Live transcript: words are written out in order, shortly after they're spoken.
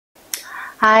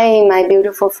Hi, my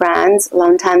beautiful friends.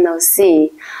 Long time no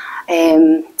see.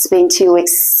 It's been 2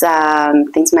 weeks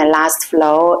since my last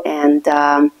flow, and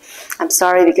I'm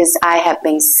sorry because I have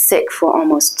been sick for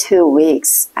almost 2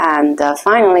 weeks. And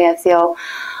finally, I feel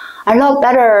a lot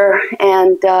better,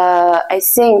 and I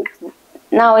think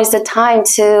now is the time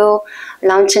to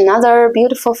launch another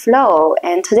beautiful flow.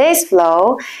 And today's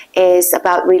flow is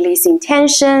about releasing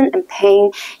tension and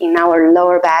pain in our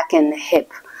lower back and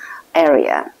hip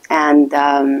area. And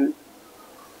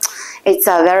it's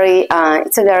a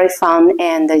very fun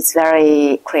and it's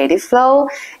very creative flow.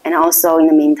 And also in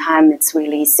the meantime, it's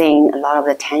releasing a lot of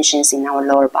the tensions in our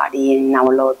lower body and in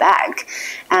our lower back.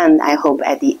 And I hope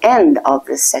at the end of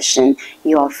this session,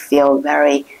 you'll feel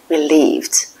very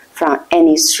relieved from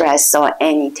any stress or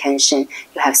any tension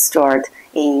you have stored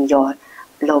in your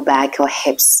low back or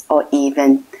hips or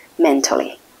even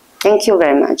mentally. Thank you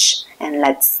very much. And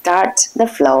let's start the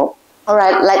flow. All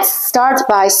right, let's start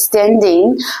by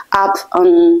standing up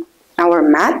on our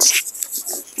mat.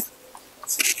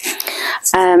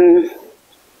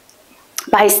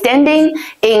 By standing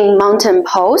in mountain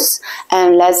pose,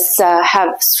 and let's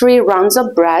have 3 rounds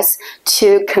of breath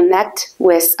to connect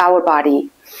with our body.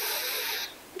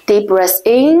 Deep breath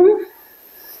in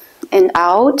and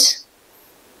out.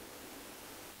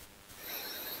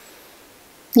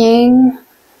 In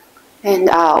and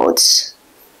out.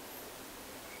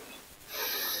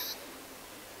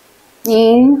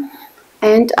 In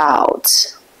and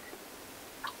out.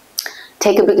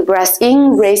 Take a big breath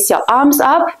in, raise your arms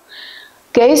up,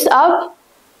 gaze up,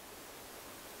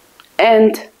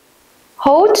 and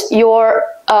hold your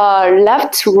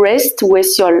left wrist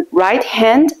with your right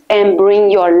hand and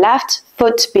bring your left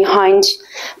foot behind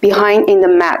in the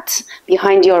mat,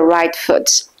 behind your right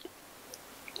foot.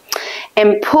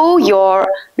 And pull your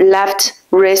left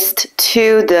wrist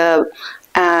to the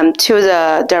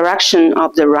direction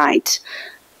of the right.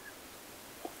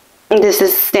 This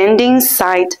is standing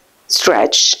side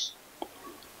stretch.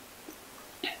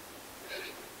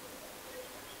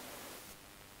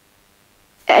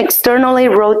 Externally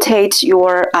rotate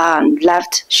your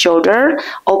left shoulder.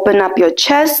 Open up your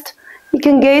chest. You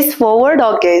can gaze forward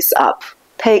or gaze up.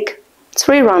 Take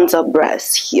 3 rounds of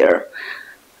breath here.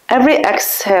 Every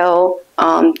exhale,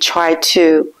 try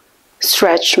to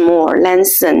stretch more,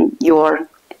 lengthen your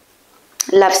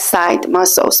left side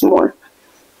muscles more.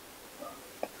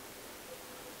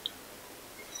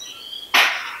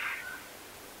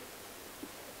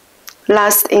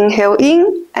 Last inhale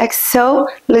in, exhale,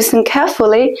 listen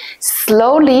carefully,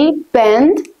 slowly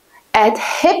bend at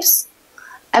hips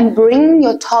and bring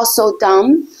your torso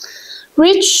down.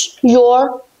 Reach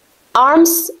your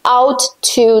arms out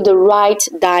to the right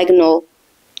diagonal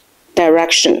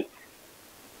direction.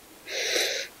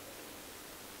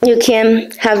 You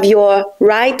can have your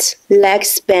right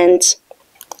legs bent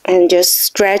and just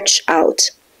stretch out.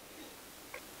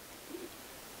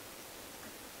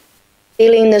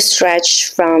 Feeling the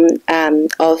stretch from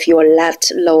of your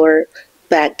left lower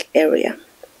back area.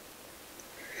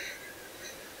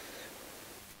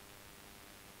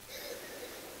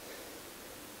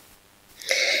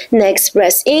 Next,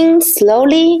 breath in,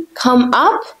 slowly come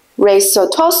up, raise your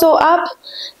torso up,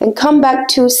 and come back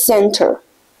to center.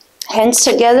 Hands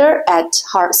together at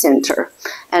heart center.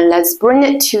 And let's bring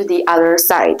it to the other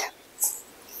side.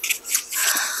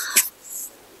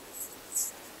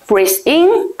 Breathe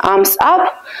in, arms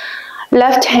up.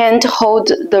 Left hand hold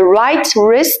the right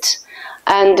wrist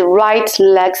and the right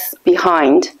legs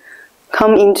behind.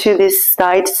 Come into this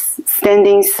side,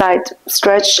 standing side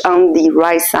stretch on the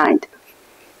right side.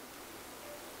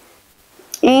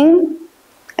 In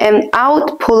and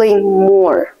out, pulling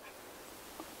more.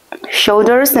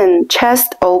 Shoulders and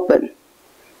chest open.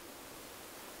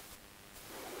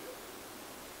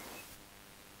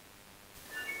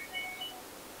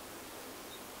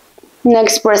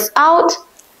 Next, breath out,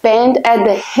 bend at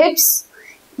the hips.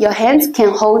 Your hands can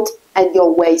hold at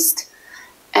your waist.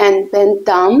 And bend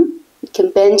down. You can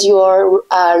bend your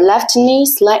left knee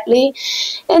slightly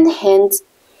and hands,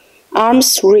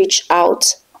 arms reach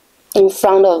out in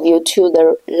front of you to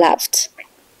the left.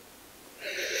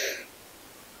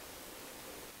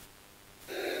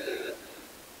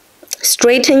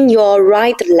 Straighten your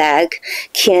right leg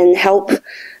can help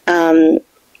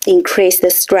increase the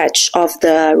stretch of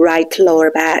the right lower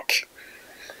back.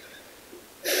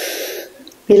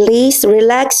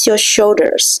 Relax your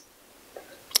shoulders.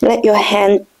 Let your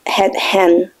head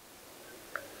hang.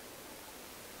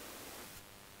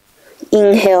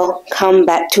 Inhale, come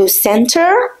back to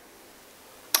center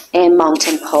and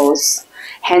mountain pose.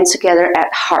 Hands together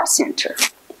at heart center.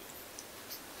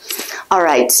 All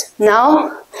right,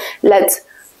 now let's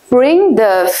bring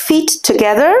the feet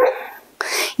together.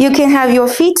 You can have your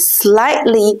feet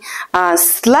slightly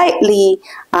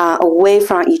away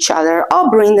from each other, or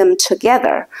bring them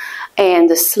together and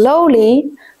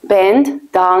slowly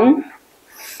bend down.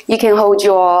 You can hold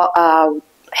your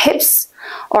hips,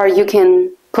 or you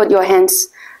can put your hands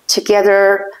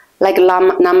together like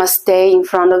namaste in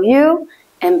front of you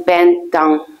and bend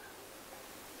down.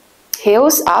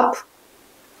 Heels up.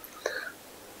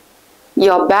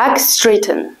 Your back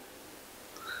straighten.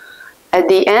 At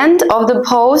the end of the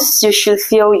pose, you should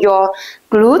feel your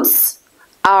glutes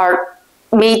are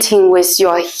meeting with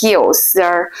your heels.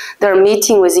 They're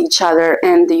meeting with each other,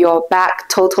 and your back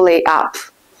totally up.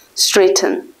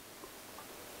 Straighten.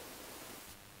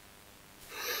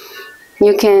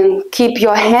 You can keep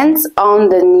your hands on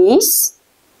the knees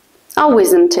or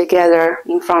with them together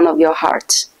in front of your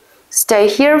heart. Stay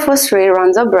here for 3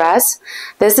 rounds of breath.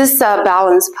 This is a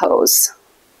balance pose.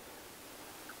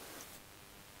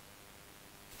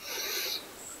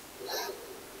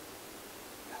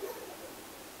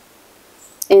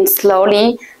 And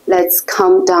slowly, let's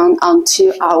come down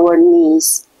onto our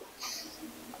knees.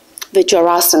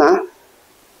 Vajrasana.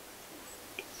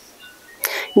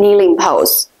 Kneeling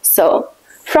pose. So,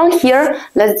 from here,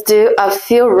 let's do a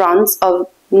few rounds of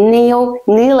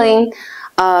kneeling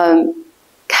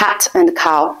cat and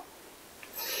cow.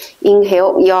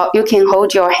 Inhale, you can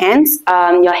hold your hands.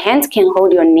 Your hands can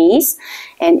hold your knees.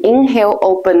 And inhale,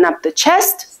 open up the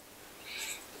chest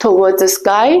towards the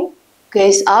sky.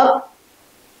 Gaze up.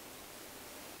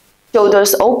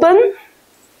 Shoulders open.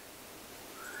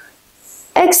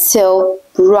 Exhale,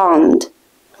 round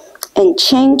and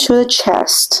chin to the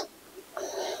chest.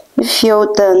 You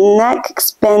feel the neck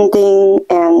expanding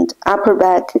and upper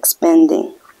back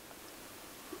expanding.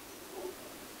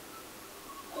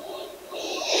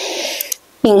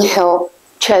 Inhale,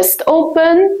 chest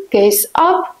open, gaze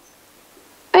up.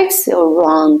 Exhale,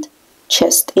 round,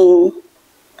 chest in,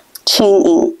 chin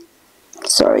in.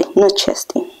 Sorry, not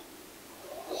chest in.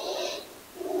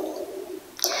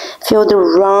 Feel the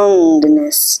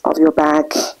roundness of your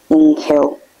back.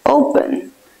 Inhale,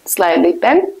 open, slightly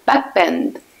bend, back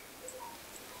bend.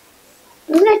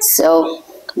 Exhale,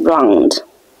 round.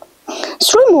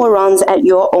 3 more rounds at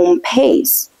your own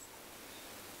pace.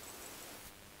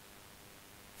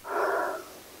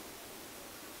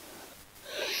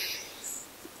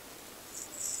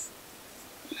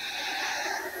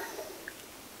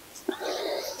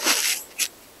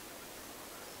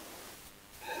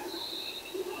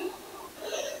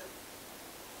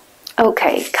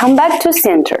 Okay, come back to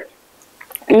center.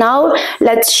 Now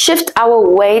let's shift our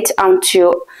weight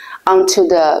onto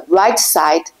the right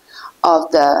side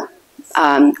of the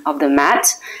mat,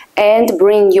 and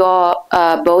bring your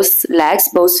both legs,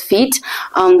 both feet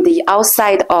on the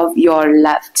outside of your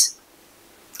left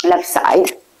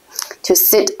side to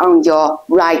sit on your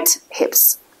right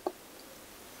hips,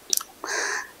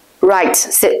 right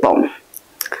sit bone,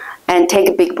 and take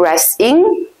a big breath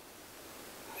in.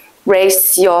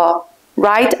 Raise your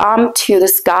right arm to the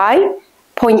sky,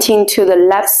 pointing to the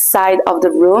left side of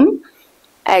the room.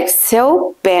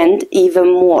 Exhale, bend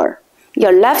even more.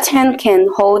 Your left hand can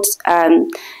hold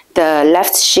the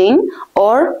left shin,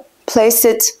 or place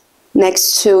it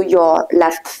next to your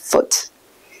left foot.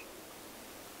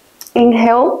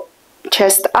 Inhale,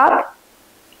 chest up.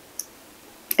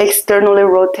 Externally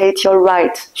rotate your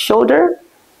right shoulder.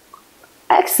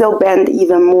 Exhale, bend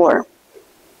even more.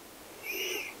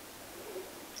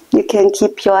 You can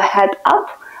keep your head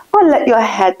up, or let your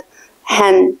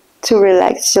hand to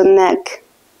relax your neck.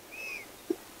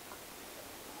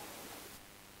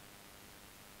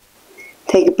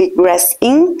 Take a big breath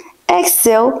in.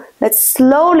 Exhale. Let's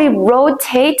slowly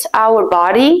rotate our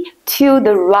body to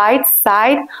the right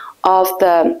side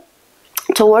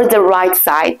towards the right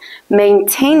side,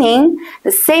 maintaining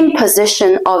the same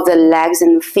position of the legs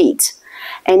and feet.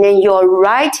 And then your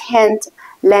right hand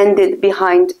landed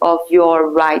behind of your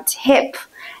right hip,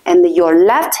 and your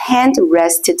left hand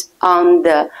rested on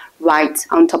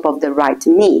top of the right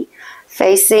knee,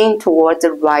 facing towards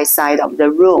the right side of the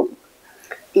room.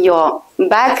 Your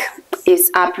back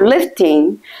is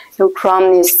uplifting, your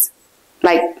crown is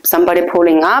like somebody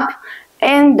pulling up,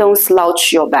 and don't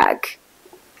slouch your back.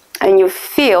 And you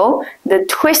feel the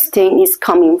twisting is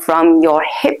coming from your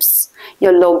hips,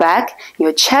 your low back,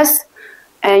 your chest,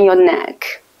 and your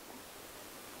neck.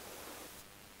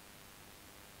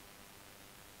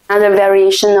 Another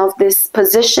variation of this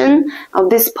position, of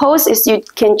this pose, is you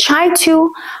can try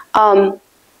to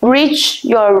reach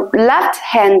your left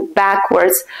hand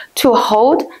backwards to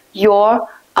hold your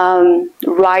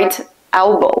right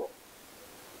elbow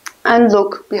and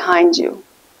look behind you.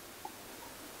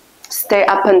 Stay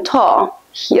up and tall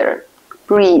here.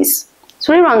 Breathe.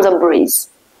 3 rounds of breathe.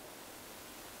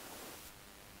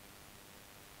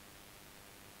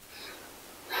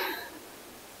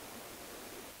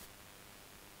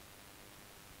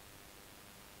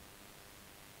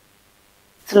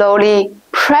 Slowly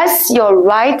press your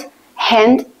right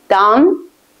hand down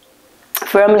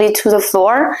firmly to the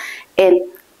floor and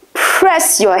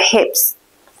press your hips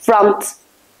front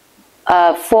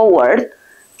forward,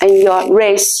 and you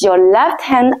raise your left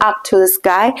hand up to the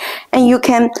sky, and you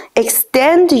can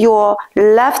extend your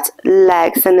left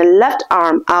legs and the left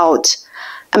arm out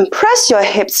and press your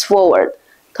hips forward.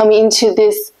 Come into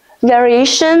this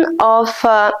variation of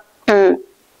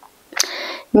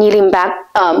kneeling back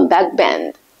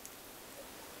bend.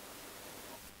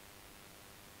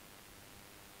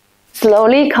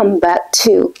 Slowly come back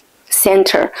to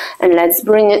center, and let's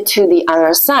bring it to the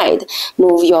other side.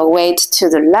 Move your weight to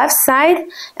the left side,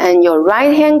 and your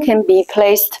right hand can be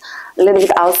placed a little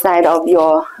bit outside of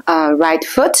your right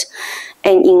foot.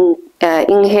 And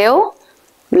inhale,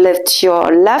 lift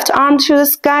your left arm to the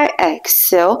sky.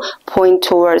 Exhale, point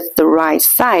towards the right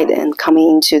side and coming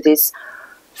into this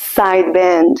side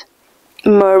bend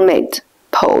mermaid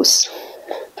pose.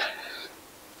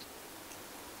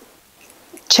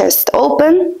 Chest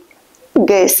open,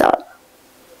 gaze up.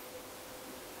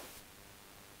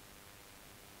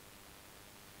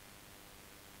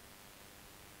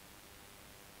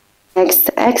 Next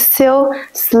exhale,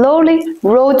 slowly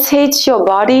rotate your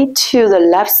body to the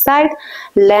left side.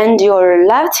 Land your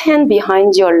left hand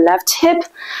behind your left hip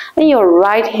and your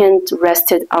right hand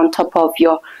rested on top of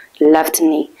your left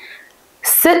knee.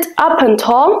 Sit up and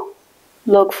tall.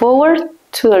 Look forward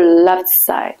to the left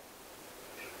side.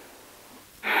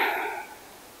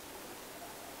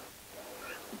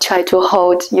 Try to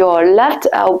hold your left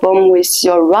elbow with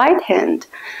your right hand.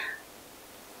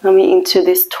 Coming into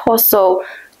this torso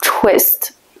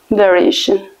twist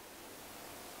variation.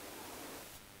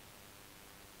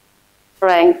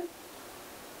 Right.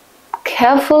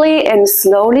 Carefully and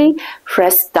slowly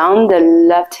press down the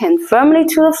left hand firmly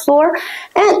to the floor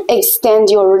and extend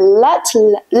your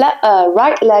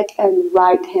right leg and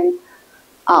right hand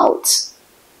out.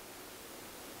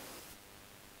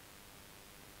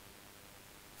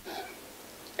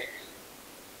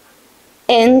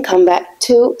 And come back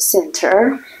to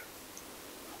center.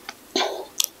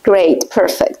 Great,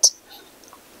 perfect.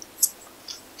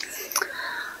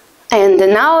 And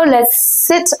now let's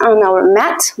sit on our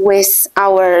mat with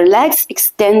our legs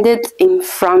extended in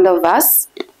front of us.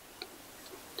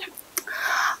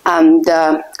 And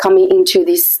coming into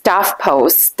this staff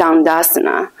pose,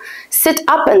 Dandasana. Sit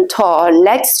up and tall,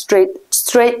 legs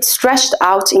straight stretched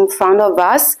out in front of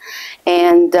us,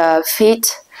 and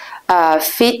feet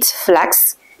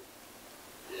flex,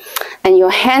 and your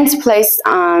hands placed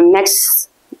right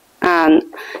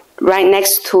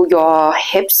next to your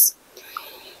hips.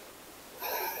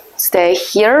 Stay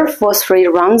here for 3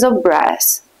 rounds of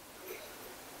breath.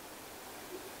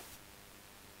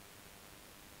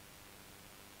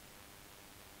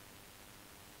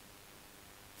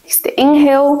 Next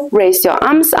inhale, raise your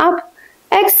arms up.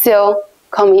 Exhale,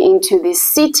 coming into this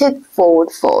seated forward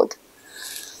fold.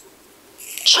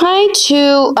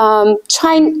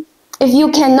 If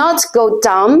you cannot go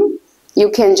down, you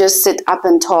can just sit up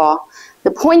and tall.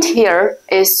 The point here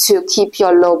is to keep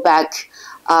your low back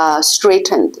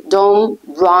straightened. Don't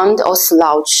round or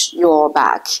slouch your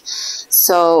back.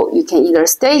 So you can either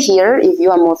stay here. If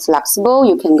you are more flexible,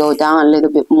 you can go down a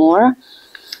little bit more.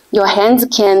 Your hands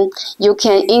you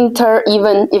can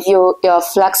even if your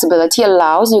flexibility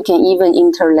allows, you can even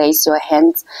interlace your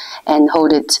hands and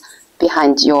hold it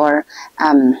behind your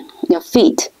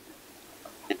feet.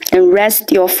 And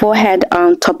rest your forehead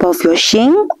on top of your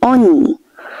shin or knee.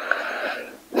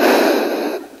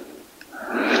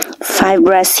 5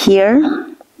 breaths here.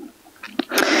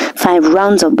 5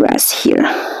 rounds of breaths here.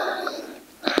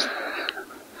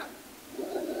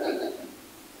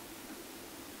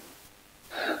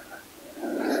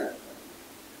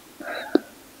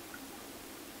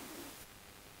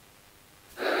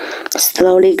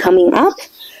 Slowly coming up.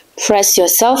 Press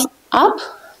yourself up.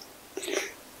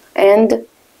 And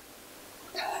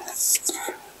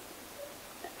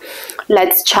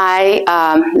let's try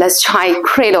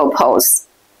cradle pose.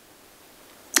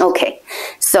 Okay,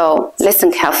 so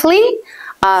listen carefully.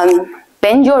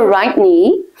 Bend your right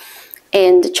knee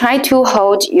and try to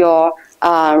hold your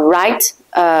right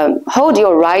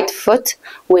foot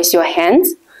with your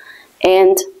hands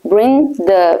and bring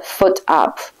the foot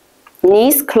up,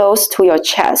 knees close to your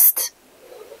chest.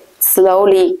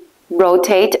 Slowly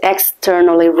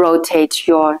externally rotate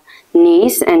your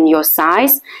knees and your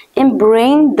thighs, and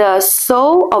bring the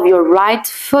sole of your right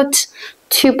foot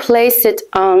to place it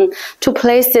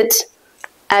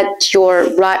at your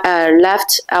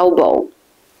left elbow,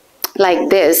 like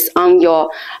this, on your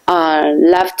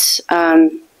left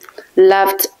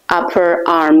upper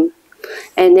arm,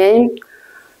 and then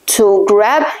to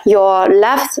grab your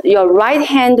right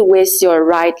hand with your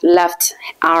left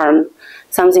arm,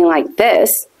 something like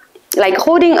this, like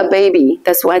holding a baby.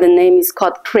 That's why the name is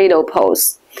called cradle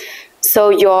pose. So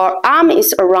your arm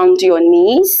is around your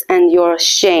knees and your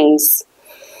shins.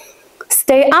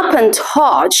 Stay up and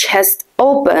tall, chest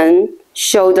open,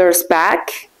 shoulders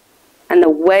back and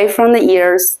away from the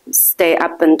ears. Stay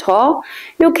up and tall.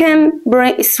 You can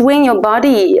swing your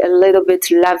body a little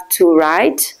bit left to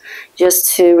right,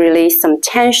 just to release some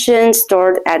tension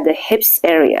stored at the hips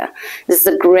area. This is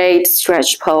a great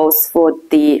stretch pose for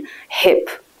the hip.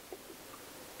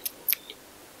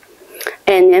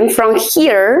 And then from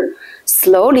here,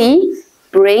 slowly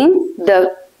bring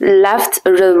the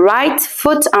right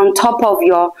foot on top of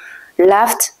your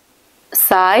left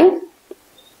thigh,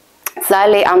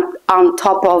 slightly on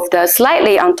top of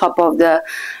the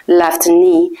left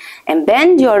knee, and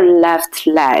bend your left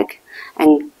leg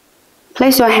and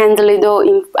place your hand a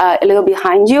little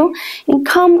behind you and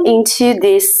come into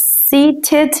this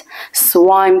seated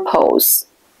swan pose.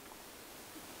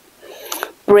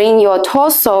 Bring your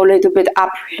torso a little bit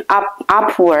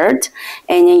upward,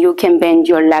 and then you can bend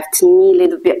your left knee a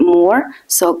little bit more.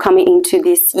 So coming into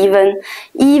this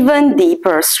even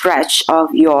deeper stretch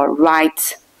of your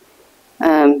right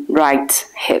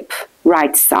hip,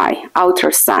 right thigh,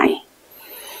 outer thigh.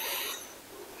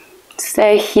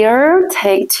 Stay here,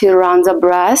 take 2 rounds of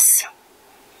breath.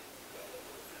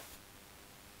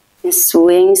 And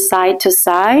swing side to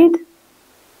side,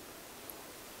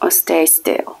 or stay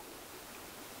still.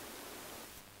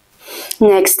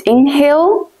 Next,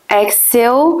 inhale,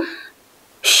 exhale,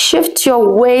 shift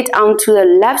your weight onto the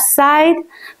left side.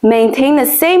 Maintain the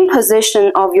same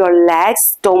position of your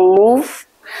legs, don't move.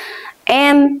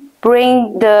 And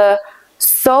bring the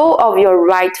sole of your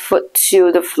right foot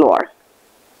to the floor.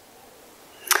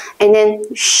 And then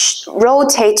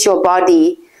rotate your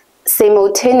body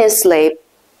simultaneously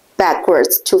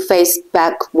backwards to face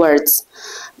backwards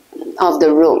of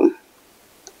the room.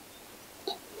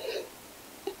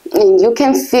 And you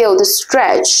can feel the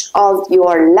stretch of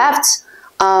your left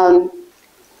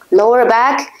lower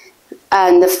back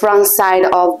and the front side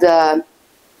of the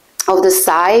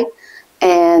thigh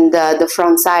and the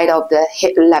front side of the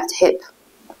left hip.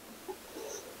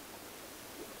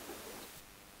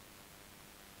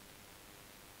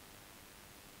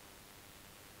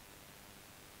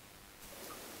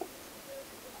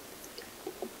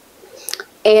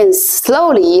 And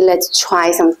slowly, let's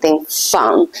try something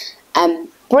fun.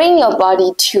 Bring your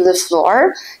body to the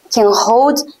floor. You can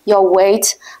hold your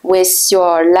weight with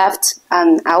your left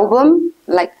elbow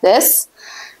like this,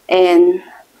 and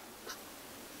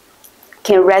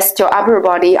can rest your upper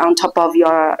body on top of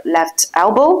your left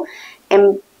elbow,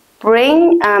 and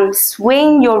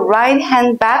swing your right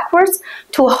hand backwards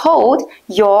to hold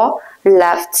your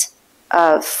left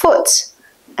foot,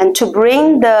 and to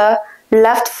bring the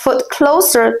left foot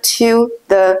closer to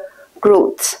the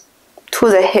glute, to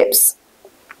the hips.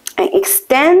 And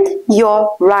extend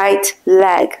your right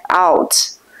leg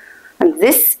out. And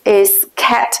this is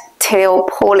cat tail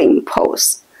pulling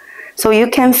pose. So you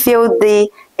can feel the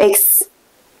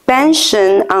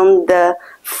expansion on the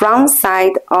front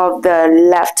side of the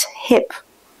left hip.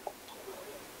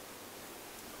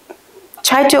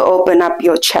 Try to open up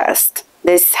your chest.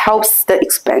 This helps the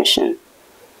expansion.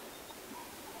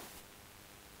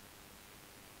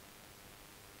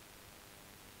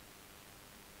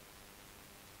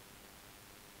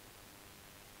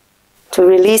 To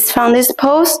release from this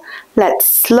pose, let's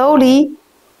slowly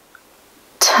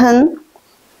turn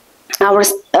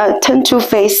to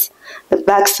face the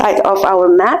back side of our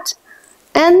mat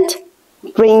and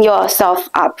bring yourself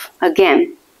up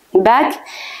again, back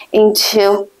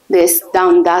into this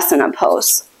Dandasana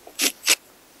pose.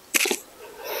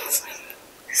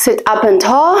 Sit up and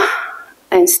tall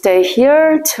and stay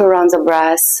here 2 rounds of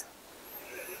breath.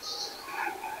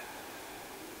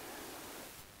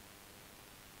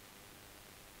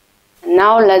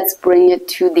 Now let's bring it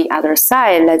to the other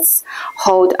side. Let's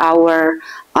hold our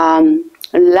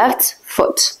left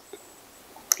foot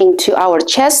into our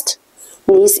chest,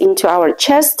 knees into our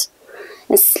chest,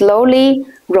 and slowly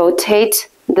rotate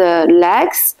the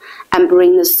legs and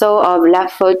bring the sole of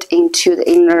left foot into the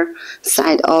inner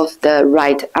side of the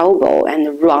right elbow,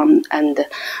 and run and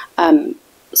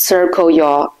circle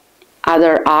your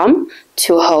other arm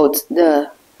to hold the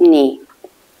knee.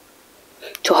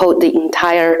 to hold the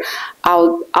entire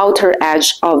outer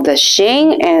edge of the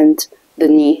shin and the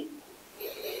knee.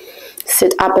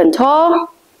 Sit up and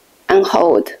tall and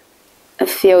hold. And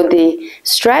feel the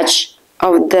stretch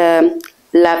of the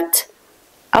left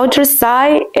outer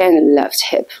thigh and left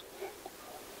hip.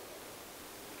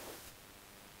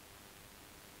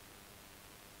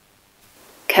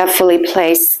 Carefully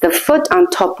place the foot on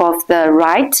top of the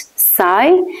right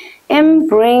thigh and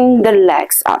bring the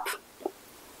legs up,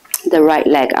 the right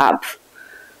leg up.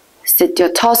 Sit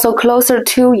your torso closer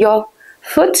to your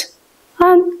foot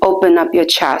and open up your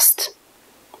chest.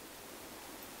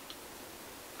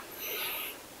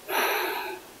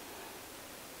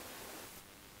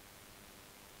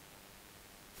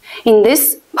 In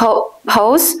this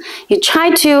pose, you try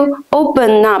to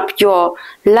open up your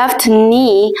left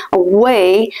knee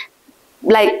away,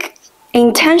 like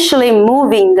intentionally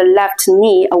moving the left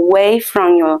knee away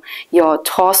from your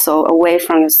torso, away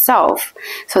from yourself,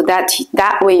 so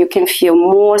that way you can feel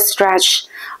more stretch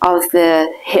of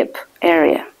the hip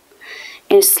area.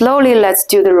 And slowly let's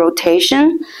do the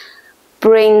rotation.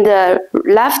 Bring the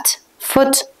left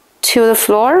foot to the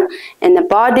floor and the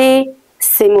body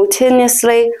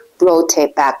simultaneously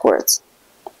rotate backwards.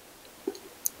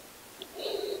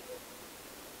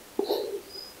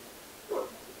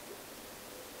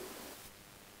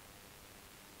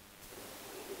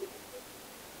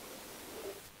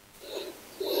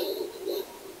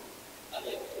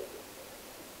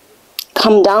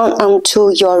 Come down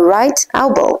onto your right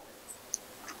elbow.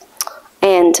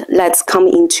 And let's come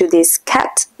into this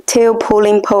cat tail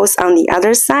pulling pose on the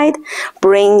other side.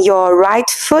 Bring your right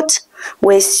foot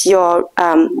with your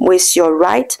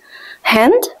right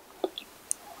hand.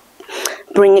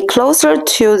 Bring it closer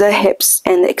to the hips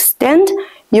and extend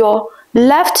your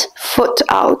left foot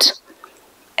out.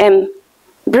 And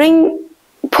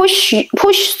push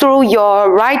through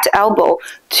your right elbow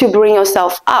to bring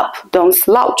yourself up. Don't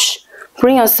slouch.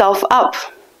 Bring yourself up.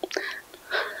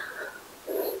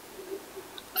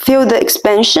 Feel the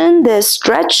expansion, the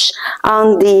stretch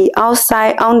on the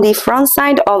outside, on the front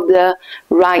side of the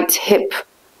right hip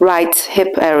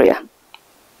area.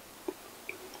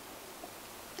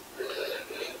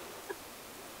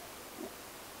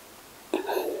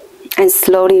 And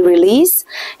slowly release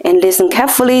and listen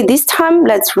carefully. This time,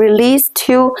 let's release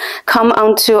to come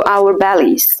onto our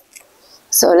bellies.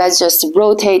 So let's just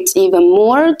rotate even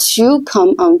more to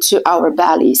come onto our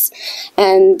bellies.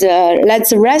 And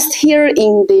let's rest here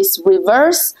in this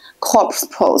reverse corpse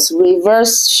pose,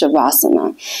 reverse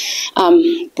Shavasana.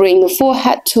 Bring the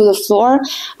forehead to the floor,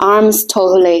 arms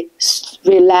totally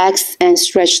relaxed and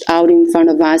stretched out in front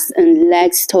of us, and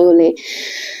legs totally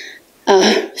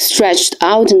stretched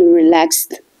out and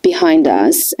relaxed behind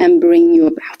us, and bring your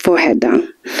forehead down.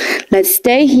 Let's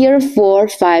stay here for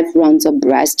 5 rounds of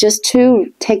breath, just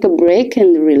to take a break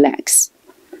and relax.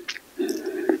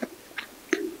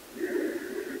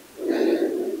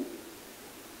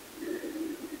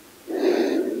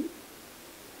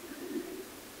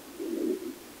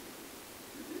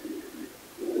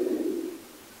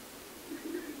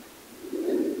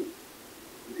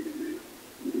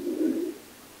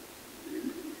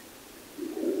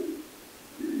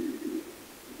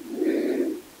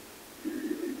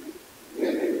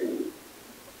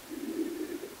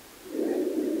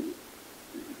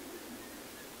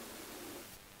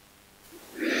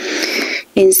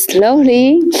 And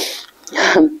slowly,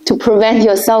 to prevent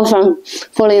yourself from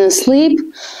falling asleep,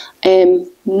 and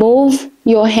move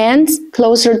your hands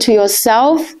closer to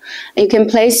yourself. You can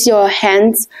place your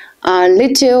hands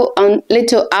little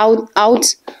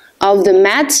out of the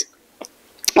mat,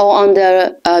 or on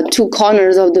the 2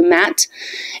 corners of the mat.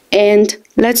 And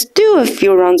let's do a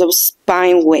few rounds of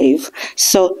spine wave.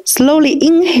 So slowly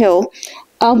inhale,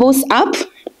 elbows up.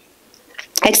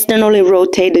 Externally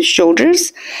rotate the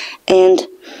shoulders and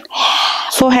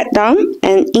forehead down,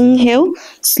 and inhale,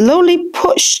 slowly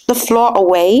push the floor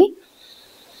away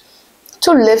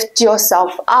to lift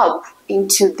yourself up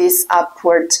into this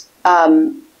upward,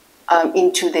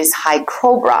 into this high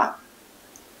cobra.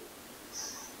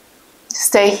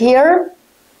 Stay here.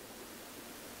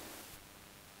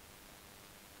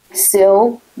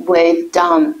 Exhale, wave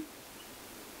down.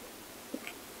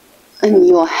 And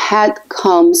your head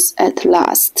comes at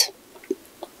last.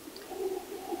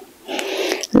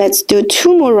 Let's do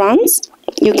 2 more rounds.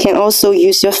 You can also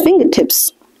use your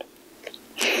fingertips.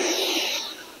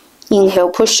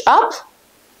 Inhale, push up.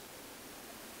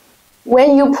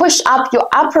 When you push up your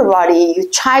upper body, you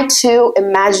try to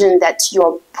imagine that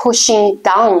you're pushing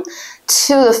down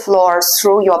to the floor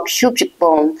through your pubic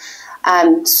bone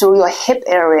and through your hip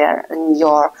area and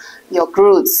your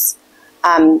glutes.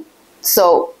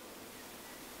 So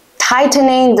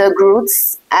tightening the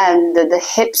glutes and the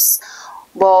hips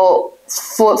will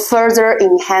further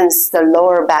enhance the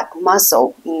lower back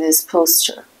muscle in this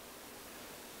posture.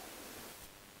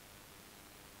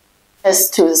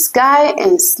 Chest to the sky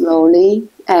and slowly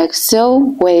exhale,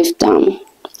 wave down.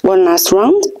 One last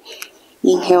round.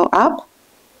 Inhale up.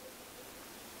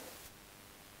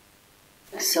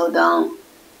 Exhale down.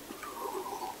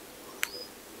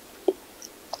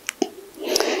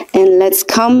 And let's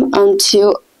come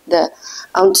onto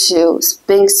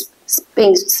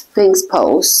Sphinx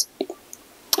pose.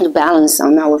 Balance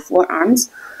on our forearms,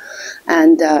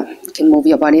 and you can move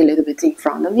your body a little bit in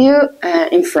front of you,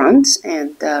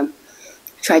 and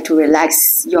try to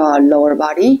relax your lower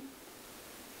body,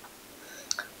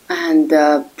 and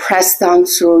press down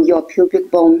through your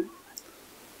pubic bone,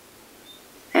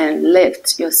 and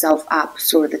lift yourself up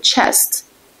through the chest.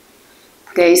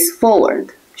 Gaze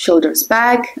forward, shoulders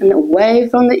back and away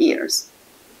from the ears.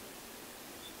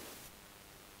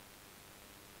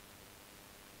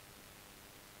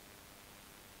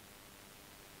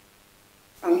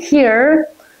 From here,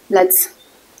 let's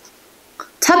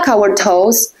tuck our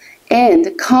toes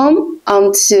and come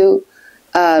onto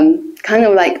kind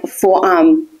of like a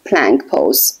forearm plank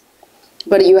pose.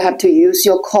 But you have to use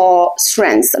your core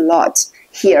strength a lot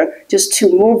here, just to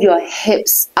move your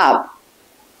hips up.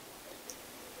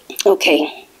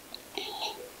 Okay.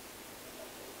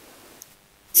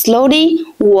 Slowly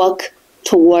walk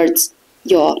towards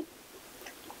the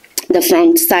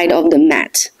front side of the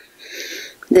mat.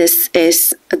 This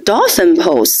is a dolphin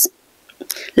pose.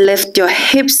 Lift your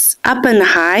hips up and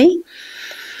high,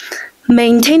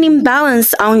 maintaining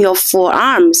balance on your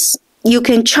forearms. You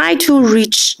can try to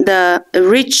reach the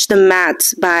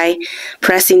mat by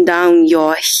pressing down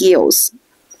your heels.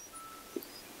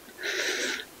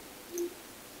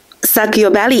 Suck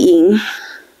your belly in.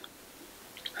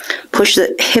 Push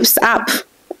the hips up.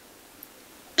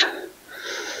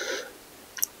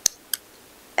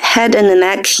 Head and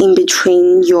neck in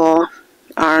between your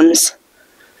arms.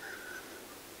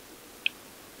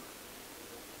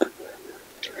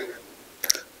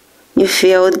 You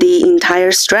feel the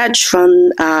entire stretch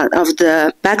from of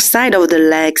the back side of the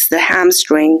legs, the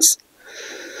hamstrings.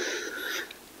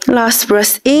 Last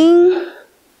breath in,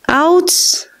 out.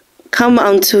 Come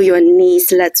onto your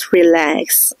knees. Let's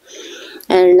relax.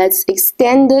 And let's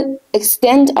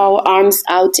extend our arms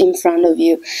out in front of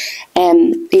you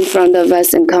and in front of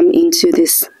us, and come into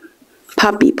this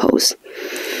puppy pose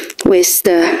with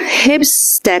the hips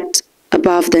stacked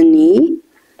above the knee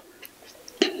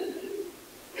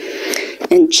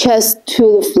and chest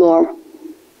to the floor.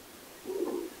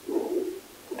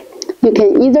 You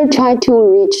can either try to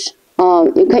reach,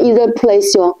 you can either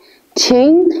place your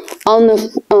chin on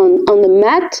the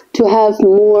mat to have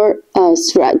more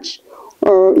stretch,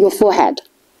 or your forehead,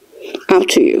 up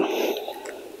to you.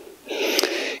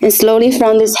 And slowly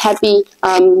from this happy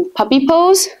puppy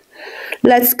pose,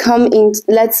 let's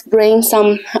bring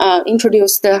some,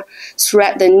 introduce the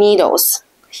needles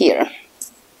here.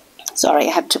 Sorry,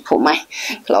 I have to pull my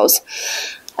clothes.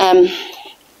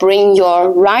 Bring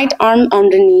your right arm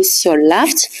underneath your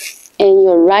left and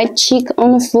your right cheek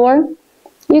on the floor.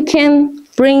 You can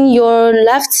bring your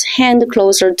left hand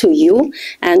closer to you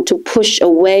and to push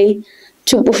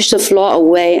the floor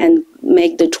away and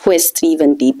make the twist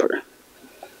even deeper.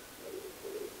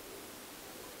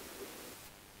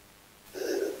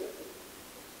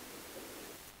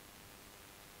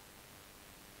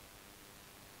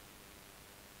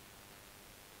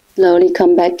 Slowly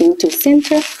come back into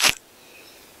center,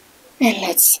 and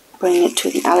let's bring it to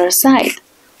the other side.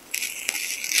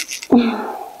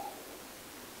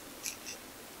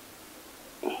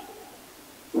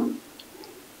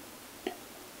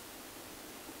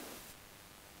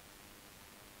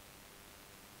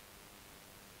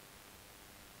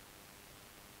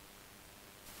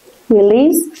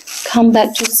 Release, come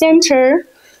back to center,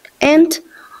 and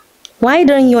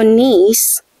widen your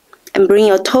knees and bring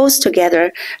your toes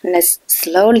together. Let's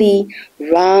slowly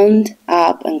round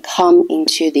up and come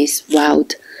into this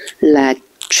wild leg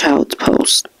child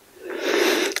pose.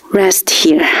 Rest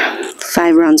here,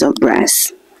 5 rounds of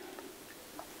breath.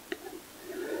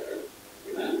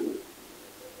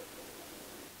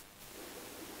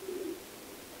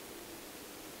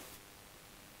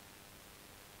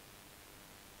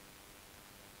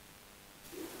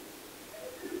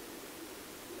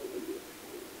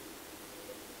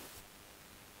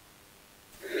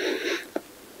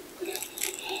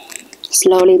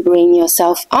 Slowly bring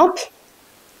yourself up.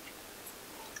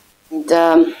 And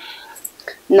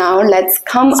now let's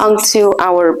come onto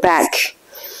our back.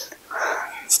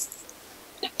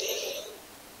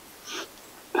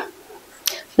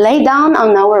 Lay down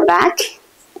on our back.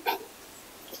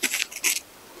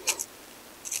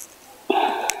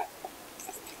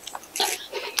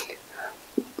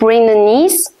 Bring the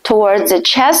knees towards the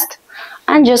chest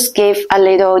and just give a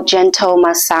little gentle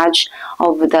massage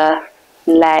over the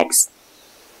legs.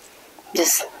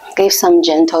 Just give some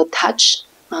gentle touch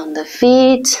on the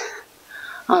feet,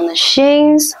 on the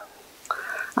shins,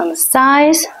 on the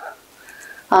sides,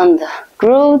 on the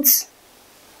glutes.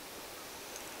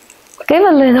 Give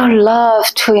a little love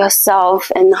to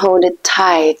yourself and hold it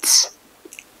tight.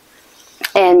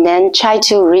 And then try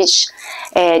to reach,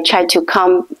 try to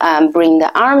come, bring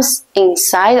the arms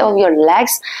inside of your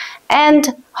legs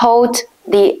and hold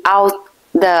the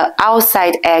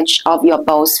outside edge of your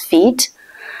both feet.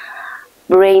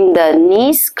 Bring the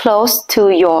knees close to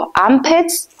your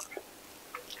armpits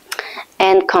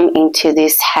and come into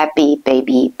this happy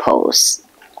baby pose.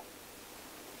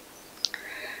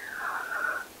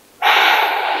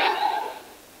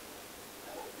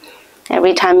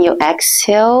 Every time you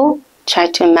exhale, try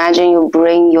to imagine you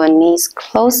bring your knees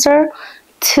closer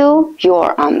to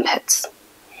your armpits,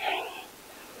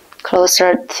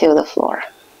 closer to the floor.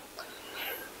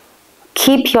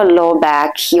 Keep your low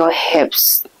back, your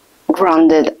hips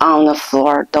grounded on the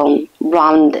floor. Don't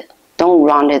round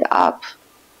it up.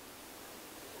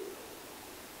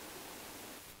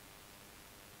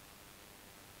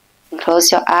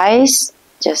 Close your eyes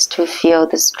just to feel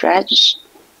the stretch.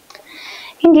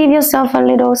 And give yourself a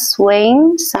little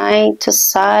swing side to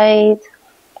side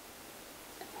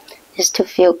just to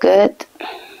feel good.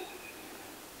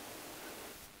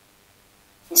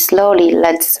 Slowly,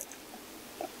 let's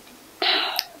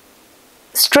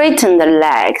straighten the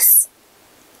legs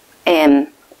and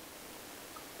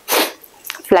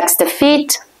flex the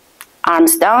feet,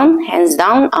 arms down, hands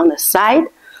down on the side.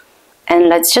 And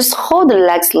let's just hold the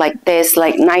legs like this,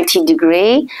 like 90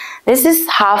 degree. This is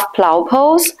half plow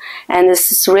pose, and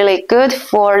this is really good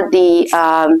for the,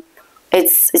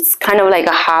 it's kind of like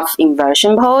a half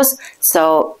inversion pose.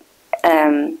 So,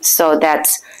 so that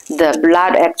the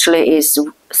blood actually is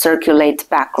circulate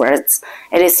backwards.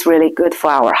 It is really good for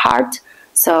our heart.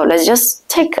 So let's just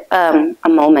take a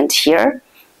moment here,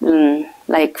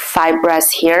 like 5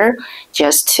 breaths here,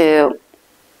 just to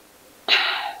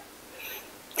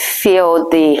feel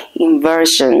the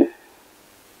inversion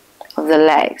of the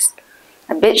legs.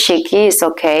 A bit shaky is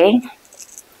okay.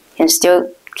 And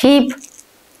still keep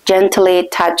gently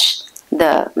touch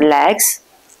the legs.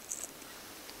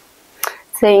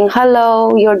 Saying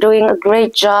hello, you're doing a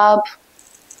great job.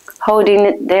 Holding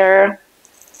it there.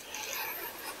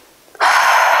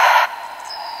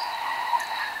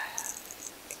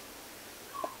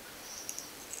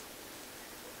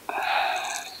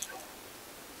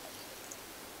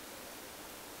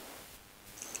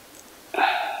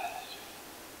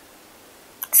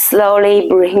 Slowly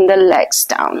bring the legs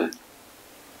down.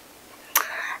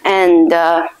 And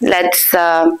let's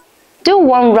do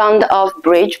one round of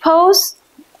bridge pose.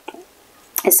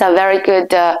 It's a very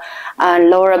good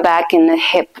lower back and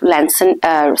hip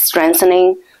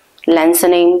strengthening,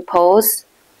 lengthening pose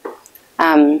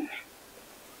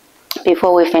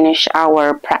before we finish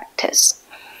our practice.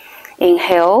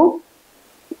 Inhale,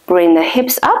 bring the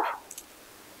hips up.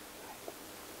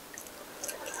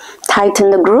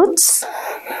 Tighten the glutes.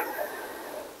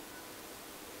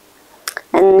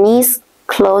 And knees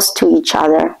close to each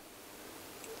other.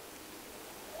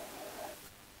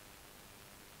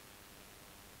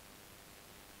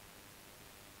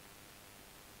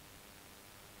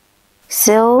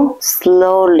 So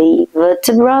slowly,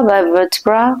 vertebra by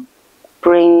vertebra,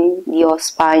 bring your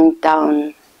spine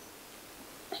down.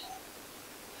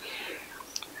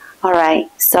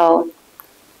 Alright, so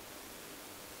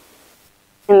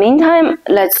in the meantime,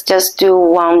 let's just do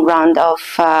one round of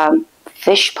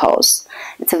fish pose.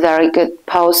 It's a very good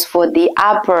pose for the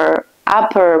upper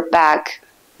back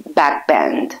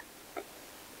bend.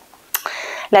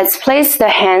 Let's place the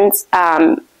hands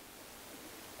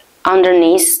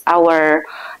underneath our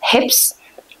hips,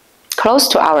 close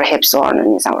to our hips or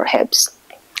underneath our hips.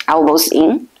 Elbows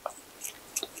in,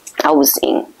 elbows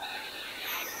in.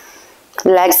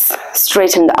 Legs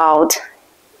straightened out.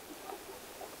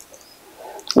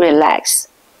 Relax.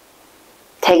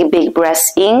 Take a big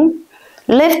breath in.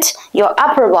 Lift your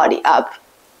upper body up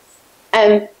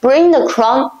and bring the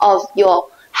crown of your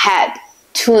head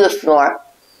to the floor,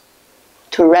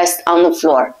 to rest on the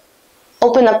floor.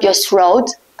 Open up your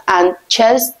throat and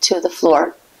chest to the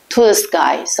floor, to the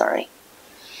sky, sorry.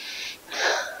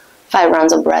 5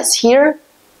 rounds of breaths here.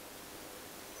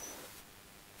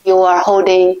 You are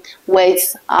holding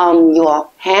weights on your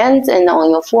hands and on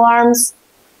your forearms,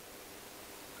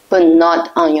 but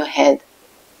not on your head.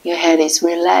 Your head is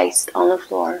relaxed on the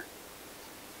floor.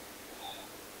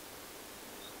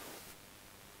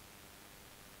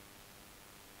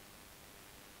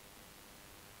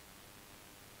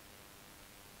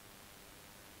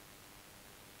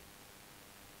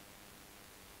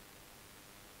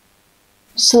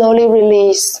 Slowly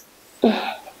release.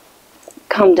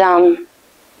 Calm down.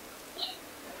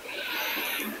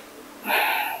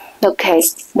 Okay,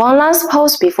 one last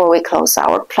pose before we close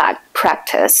our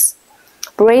practice.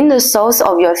 Bring the soles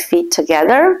of your feet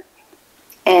together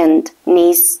and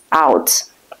knees out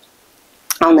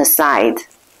on the side.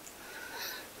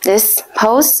 This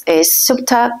pose is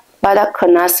Supta Baddha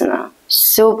Konasana,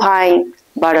 supine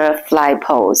butterfly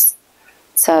pose.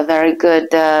 It's a very good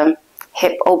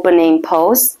hip opening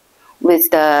pose with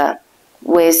the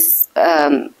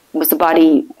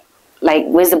body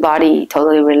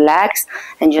totally relaxed,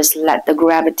 and just let the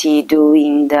gravity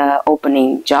doing the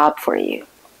opening job for you.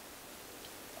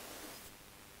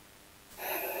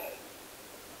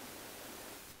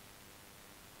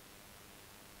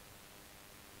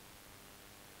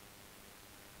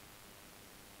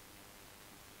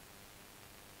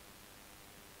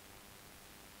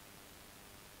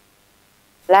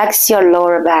 Relax your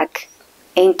lower back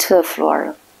into the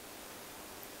floor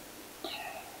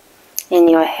and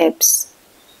your hips.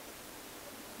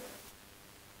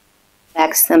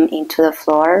 Relax them into the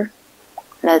floor.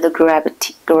 Let the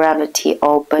gravity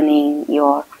opening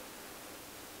your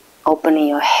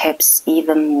hips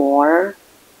even more.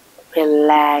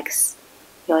 Relax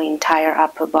your entire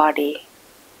upper body,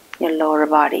 your lower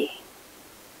body.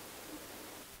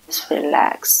 Just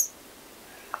relax.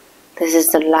 This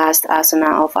is the last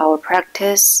asana of our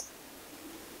practice.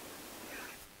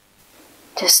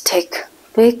 Just take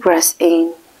big breath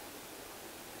in,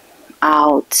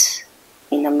 out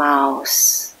in the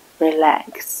mouth.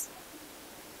 Relax.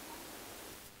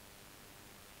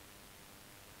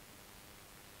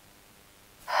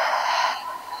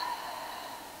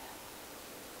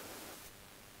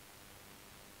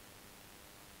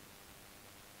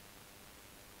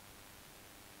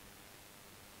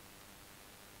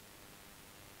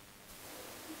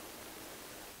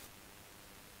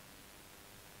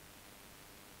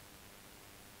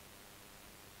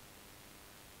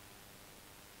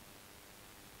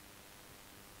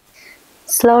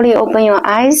 Slowly open your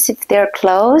eyes if they're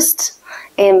closed,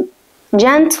 and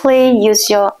gently use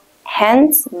your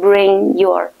hands, bring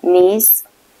your knees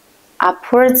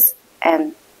upwards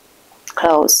and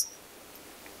close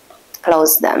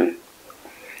them.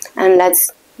 And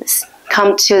let's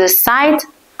come to the side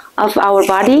of our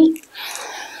body.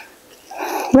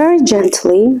 Very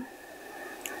gently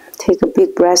take a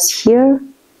big breath here.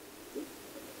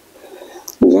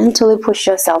 Gently push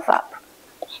yourself up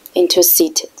into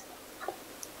seated.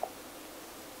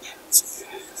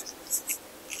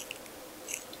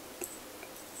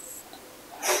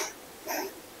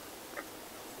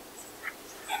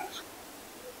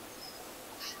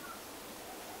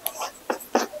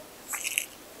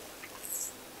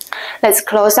 Let's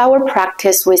close our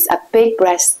practice with a big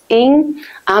breath in,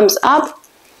 arms up.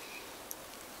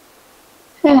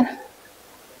 And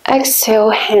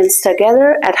exhale, hands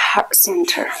together at heart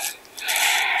center.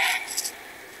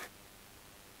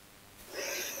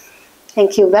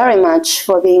 Thank you very much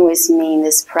for being with me in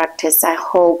this practice. I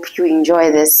hope you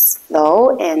enjoy this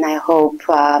flow, and I hope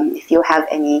if you have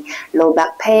any low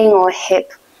back pain or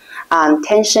hip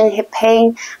tension, hip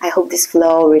pain, I hope this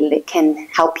flow really can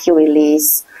help you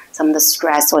release some of the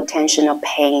stress or tension or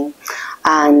pain.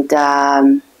 And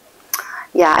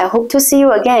yeah, I hope to see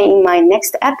you again in my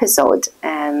next episode,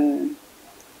 and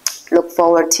look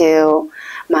forward to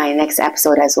my next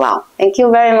episode as well. Thank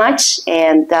you very much,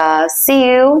 and see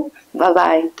you.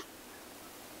 Bye-bye.